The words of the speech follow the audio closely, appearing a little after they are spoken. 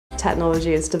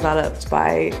technology is developed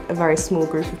by a very small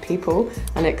group of people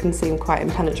and it can seem quite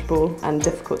impenetrable and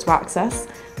difficult to access,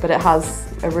 but it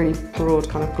has a really broad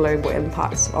kind of global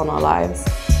impact on our lives.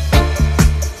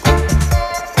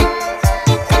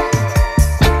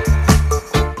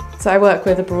 So I work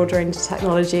with a broad range of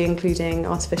technology, including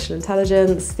artificial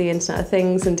intelligence, the Internet of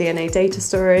Things and DNA data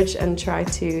storage, and try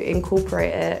to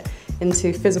incorporate it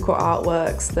into physical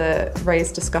artworks that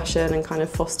raise discussion and kind of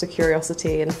foster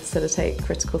curiosity and facilitate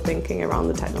critical thinking around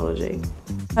the technology.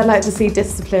 I'd like to see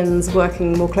disciplines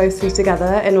working more closely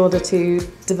together in order to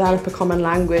develop a common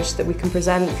language that we can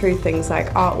present through things like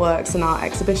artworks and art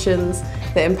exhibitions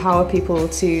that empower people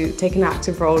to take an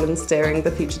active role in steering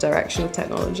the future direction of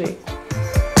technology.